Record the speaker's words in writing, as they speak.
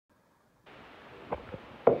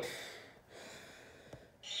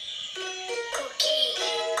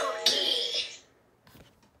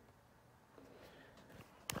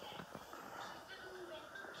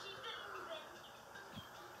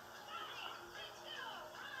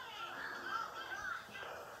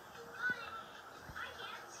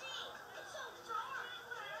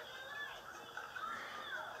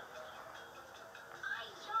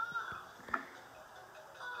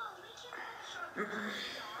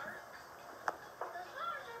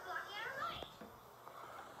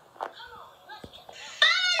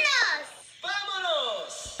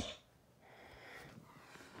Vámonos!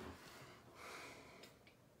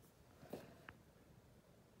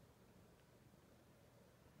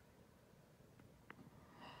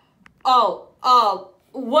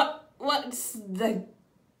 What's the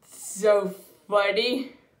so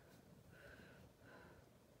funny?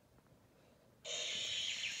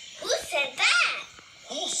 Who said that?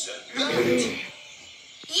 Who said that?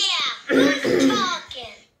 Yeah, who's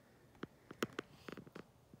talking?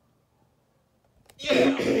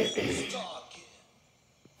 Yeah, who's talking?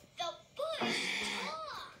 The bush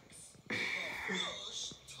talks. Bush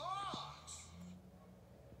talks.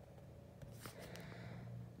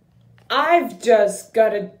 I've just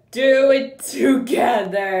gotta do it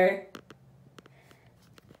together.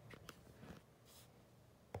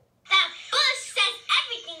 That bush says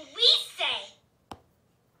everything we say.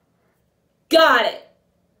 Got it.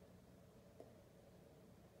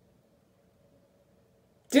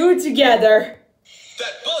 Do it together.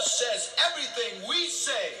 That bush says everything we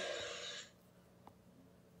say.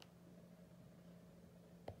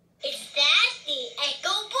 Is that the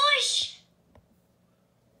echo bush?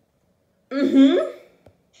 Mm-hmm.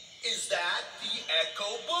 Is that the echo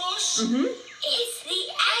bush? Mm-hmm. It's the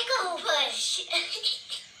echo bush.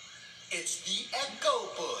 It's the echo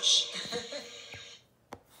bush.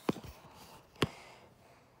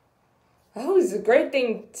 That was a great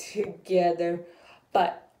thing together,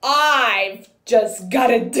 but I've just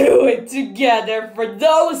gotta do it together for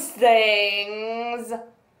those things.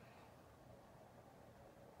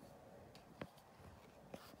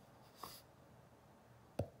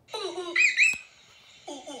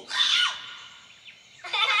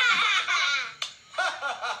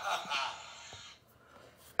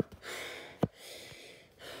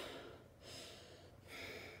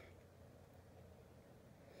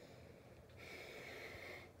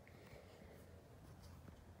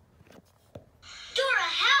 Dora,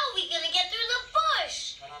 how are we gonna get through the bush?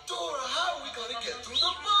 Dora, how are we gonna get through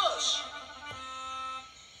the bush?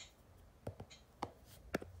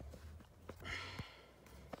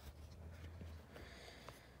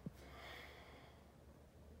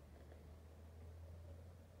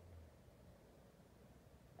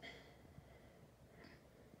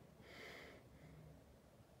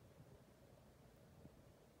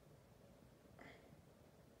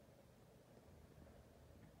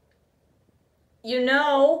 You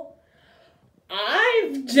know,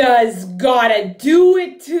 I've just gotta do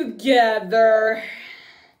it together.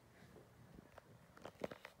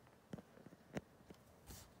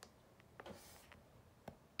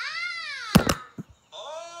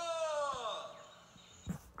 Oh!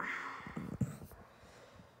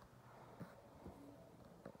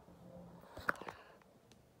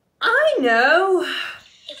 I know.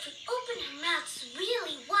 If we open our mouths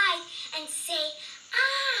really wide and say,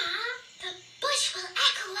 ah, the bush will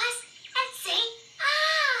echo us and say,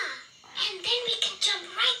 ah. And then we can jump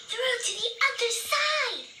right through to the other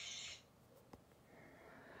side.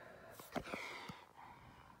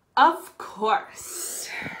 Of course.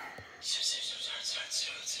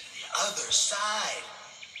 The other side.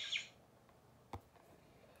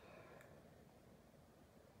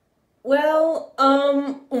 Well,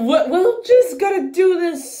 we'll just gotta do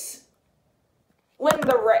this when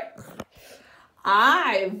the race.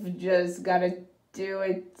 I've just gotta do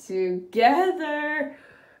it together.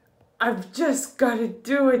 I've just gotta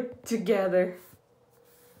do it together.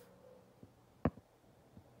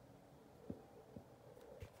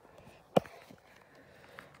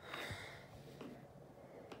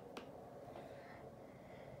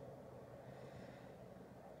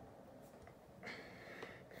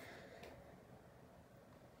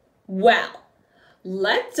 Well,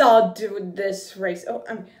 let's all do this race.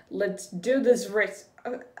 Let's do this race.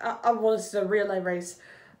 Was the relay race.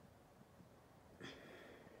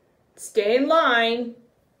 Stay in line.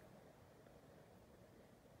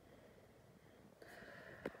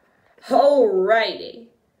 Alrighty.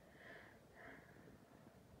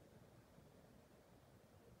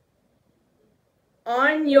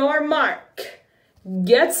 On your mark.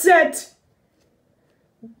 Get set.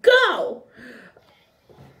 Go.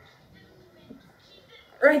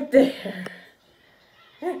 Right there.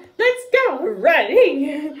 Let's go.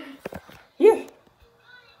 Ready? Yeah.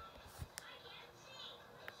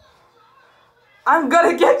 I'm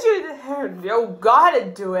gonna get you there. You gotta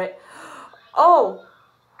do it. Oh.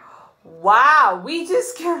 Wow.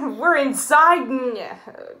 We're inside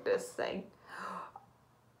this thing.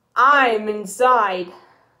 I'm inside.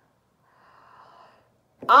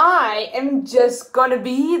 I am just gonna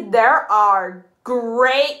be there are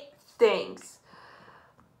great things.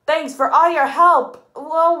 Thanks for all your help.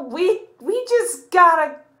 Well, we just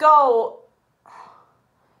gotta go.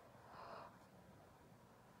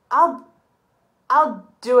 I'll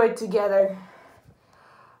do it together.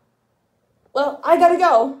 Well, I gotta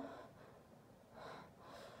go.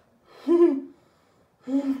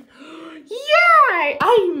 Yeah!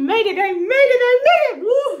 I made it!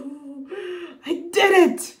 Woo! I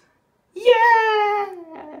did it!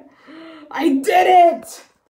 Yeah! I did it!